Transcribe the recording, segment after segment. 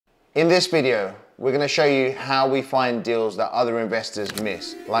In this video, we're going to show you how we find deals that other investors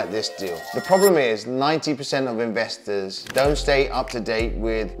miss, like this deal. The problem is 90% of investors don't stay up to date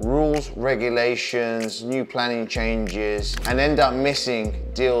with rules, regulations, new planning changes, and end up missing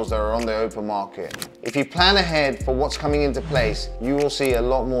deals that are on the open market. If you plan ahead for what's coming into place, you will see a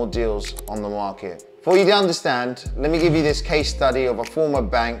lot more deals on the market. For you to understand, let me give you this case study of a former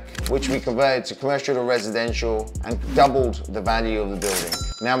bank which we converted to commercial to residential and doubled the value of the building.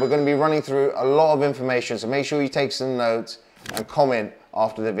 Now we're going to be running through a lot of information, so make sure you take some notes and comment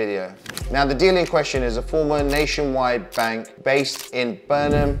after the video. Now the deal in question is a former nationwide bank based in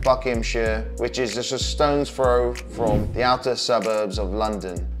Burnham, Buckinghamshire, which is just a stone's throw from the outer suburbs of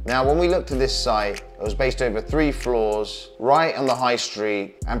London. Now when we looked at this site, it was based over 3 floors, right on the high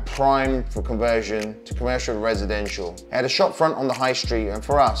street and primed for conversion to commercial and residential. It had a shop front on the high street, and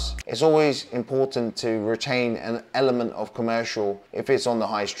for us, it's always important to retain an element of commercial if it's on the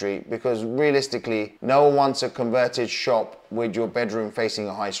high street, because realistically, no one wants a converted shop with your bedroom facing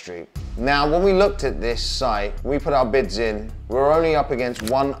a high street. Now, when we looked at this site, we put our bids in, we were only up against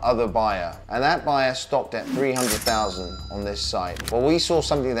one other buyer, and that buyer stopped at 300,000 on this site. But we saw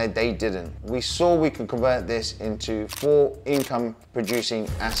something that they didn't. We saw we could convert this into 4 income producing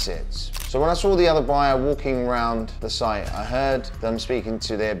assets. So when I saw the other buyer walking around the site, I heard them speaking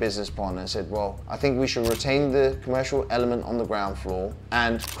to their business partner and said, well, I think we should retain the commercial element on the ground floor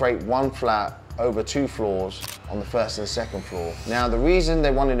and create one flat over 2 floors on the first and second floor. Now the reason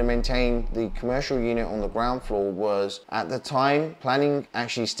they wanted to maintain the commercial unit on the ground floor was, at the time, planning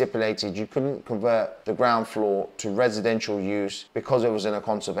actually stipulated you couldn't convert the ground floor to residential use because it was in a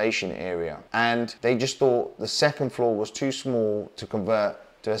conservation area, and they just thought the second floor was too small to convert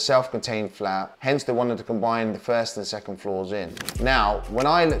to a self-contained flat, hence they wanted to combine the first and second floors in. Now, when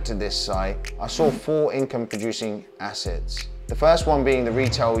I looked at this site, I saw 4 income producing assets. The first one being the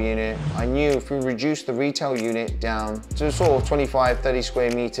retail unit. I knew if we reduce the retail unit down to sort of 25-30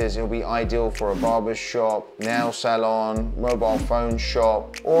 square meters, it'll be ideal for a barber shop, nail salon, mobile phone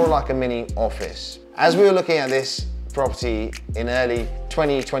shop, or like a mini office. As we were looking at this property in early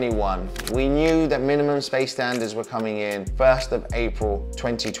 2021, we knew that minimum space standards were coming in 1st of April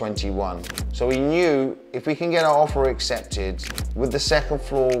 2021. So we knew if we can get our offer accepted with the second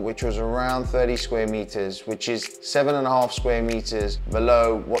floor, which was around 30 square meters, which is 7.5 square meters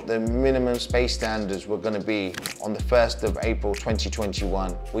below what the minimum space standards were going to be on the 1st of April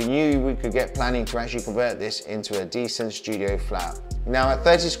 2021, we knew we could get planning to actually convert this into a decent studio flat. Now at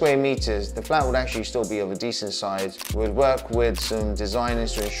 30 square meters, the flat would actually still be of a decent size. We'd work with some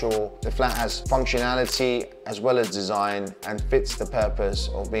designers to ensure the flat has functionality as well as design and fits the purpose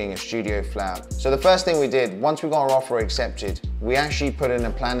of being a studio flat. So the first thing we did, once we got our offer accepted, we actually put in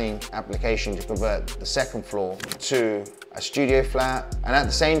a planning application to convert the second floor to a studio flat, and at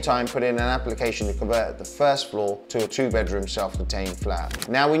the same time put in an application to convert the first floor to a 2-bedroom self-contained flat.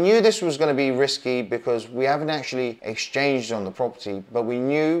 Now we knew this was going to be risky because we haven't actually exchanged on the property, but we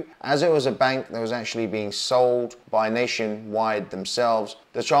knew as it was a bank that was actually being sold by Nationwide themselves,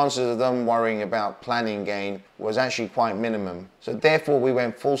 the chances of them worrying about planning gain was actually quite minimum. So therefore we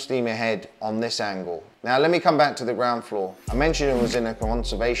went full steam ahead on this angle. Now let me come back to the ground floor. I mentioned it was in a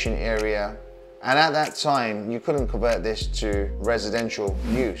conservation area, and at that time, you couldn't convert this to residential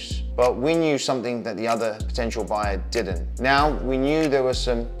use. But we knew something that the other potential buyer didn't. Now, we knew there were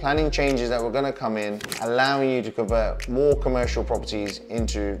some planning changes that were going to come in, allowing you to convert more commercial properties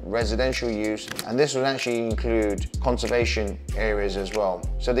into residential use. And this would actually include conservation areas as well.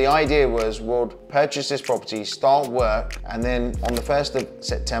 So the idea was we'll purchase this property, start work, and then on the 1st of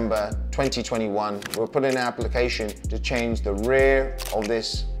September 2021, we'll put in an application to change the rear of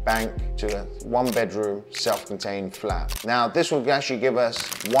this bank to a 1-bedroom self-contained flat. Now this will actually give us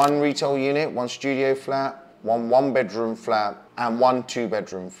 1 retail unit, 1 studio flat, 1 1-bedroom flat, and 1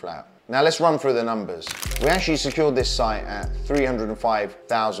 2-bedroom flat. Now let's run through the numbers. We actually secured this site at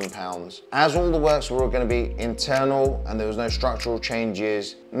 £305,000. As all the works were going to be internal and there was no structural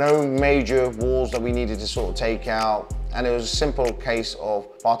changes, no major walls that we needed to sort of take out, and it was a simple case of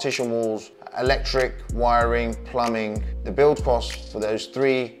partition walls, electric, wiring, plumbing. The build cost for those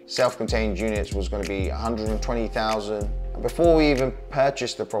 3 self-contained units was going to be £120,000. And before we even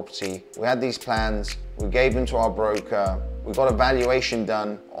purchased the property, we had these plans, we gave them to our broker, we got a valuation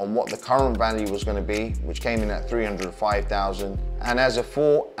done on what the current value was going to be, which came in at £305,000. And as a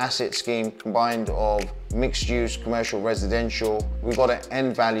 4-asset scheme combined of mixed use, commercial, residential, we got an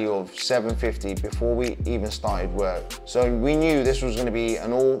end value of $750 before we even started work. So we knew this was going to be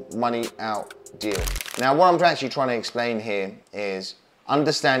an all money out deal. Now what I'm actually trying to explain here is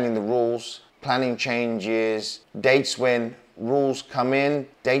understanding the rules, planning changes, dates when rules come in,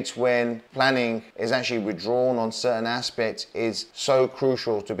 dates when planning is actually withdrawn on certain aspects is so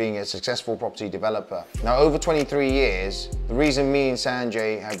crucial to being a successful property developer. Now, over 23 years, the reason me and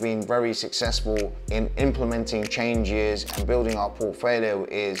Sanjay have been very successful in implementing changes and building our portfolio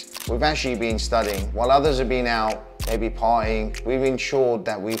is we've actually been studying. While others have been out, maybe partying, we've ensured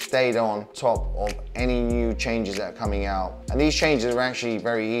that we've stayed on top of any new changes that are coming out. And these changes are actually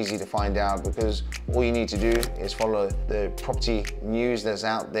very easy to find out because all you need to do is follow the property news that's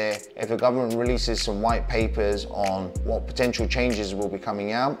out there. If the government releases some white papers on what potential changes will be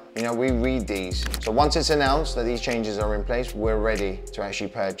coming out, you know, we read these. So once it's announced that these changes are in place, we're ready to actually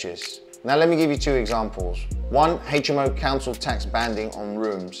purchase. Now let me give you two examples. One, HMO council tax banding on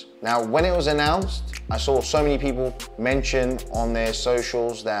rooms. Now when it was announced, I saw so many people mention on their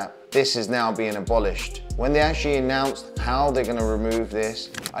socials that this is now being abolished. When they actually announced how they're going to remove this,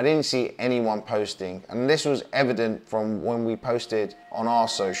 I didn't see anyone posting, and this was evident from when we posted on our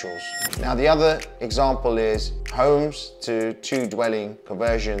socials. Now the other example is homes to two-dwelling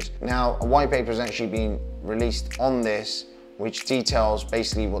conversions. Now a white paper has actually been released on this, which details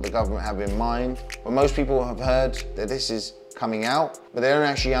basically what the government have in mind. But most people have heard that this is coming out, but they don't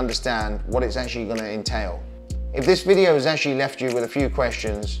actually understand what it's actually going to entail. If this video has actually left you with a few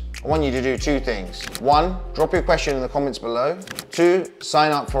questions, I want you to do two things. One, drop your question in the comments below. Two,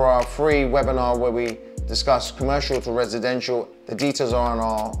 sign up for our free webinar where we discuss commercial to residential. The details are on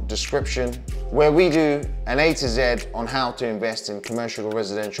our description, where we do an A to Z on how to invest in commercial or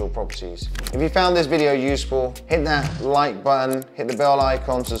residential properties. If you found this video useful, hit that like button, hit the bell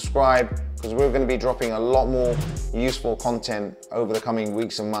icon, subscribe, because we're going to be dropping a lot more useful content over the coming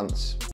weeks and months.